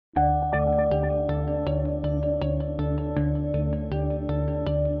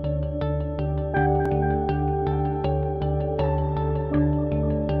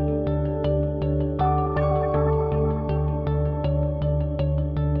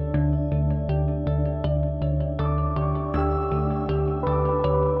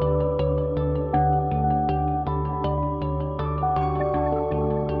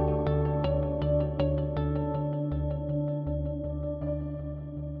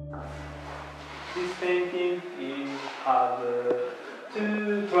painting have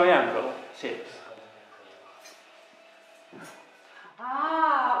two triangle shapes.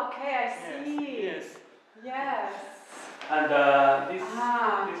 Ah, okay, I see. Yes. Yes. And this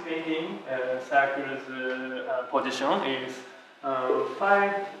painting circle's position is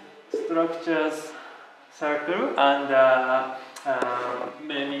 5 structures circle and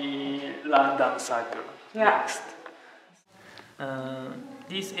many random circle. Yeah. Next.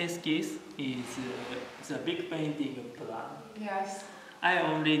 This esquisse is the big painting plan. Yes. I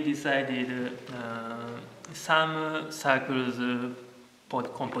only decided some circles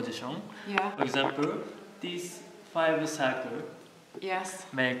composition. Yeah. For example, this 5 circle Yes.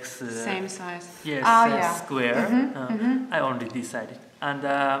 makes Same size. yes, yeah. square. I only decided, and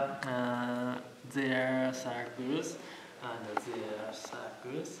their circles and their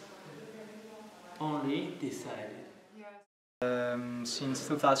circles only decided. Since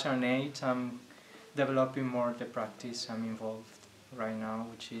 2008, I'm developing more the practice I'm involved right now,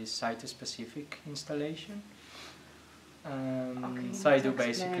 which is site-specific installation. Okay, so I do explain,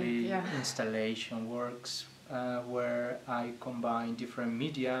 basically installation works where I combine different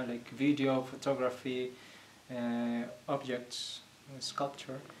media like video, photography, objects,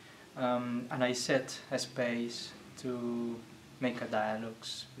 sculpture, and I set a space to make a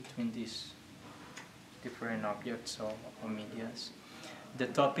dialogues between these different objects or medias. The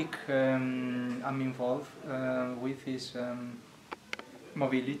topic I'm involved with is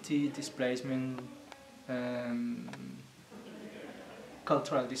mobility, displacement,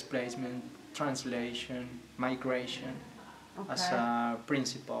 cultural displacement, translation, migration as a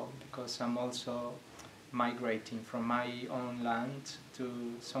principle, because I'm also migrating from my own land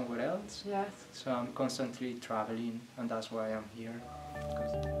to somewhere else. Yes. So I'm constantly traveling, and that's why I'm here.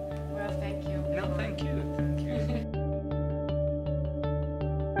 Well, thank you. No, thank you. Thank you.